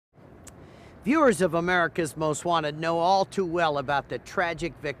Viewers of America's Most Wanted know all too well about the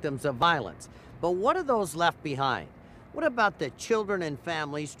tragic victims of violence. But what are those left behind? What about the children and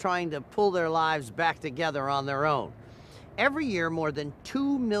families trying to pull their lives back together on their own? Every year, more than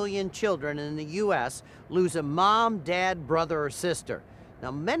 2 million children in the U.S. lose a mom, dad, brother, or sister.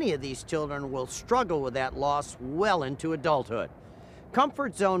 Now, many of these children will struggle with that loss well into adulthood.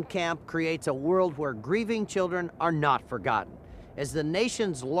 Comfort Zone Camp creates a world where grieving children are not forgotten. As the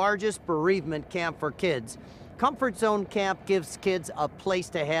nation's largest bereavement camp for kids, Comfort Zone Camp gives kids a place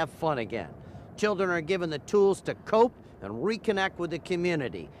to have fun again. Children are given the tools to cope and reconnect with the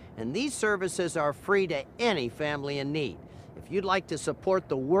community, and these services are free to any family in need. If you'd like to support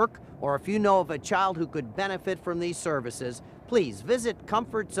the work, or if you know of a child who could benefit from these services, please visit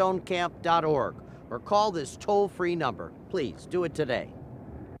comfortzonecamp.org or call this toll-free number. Please do it today.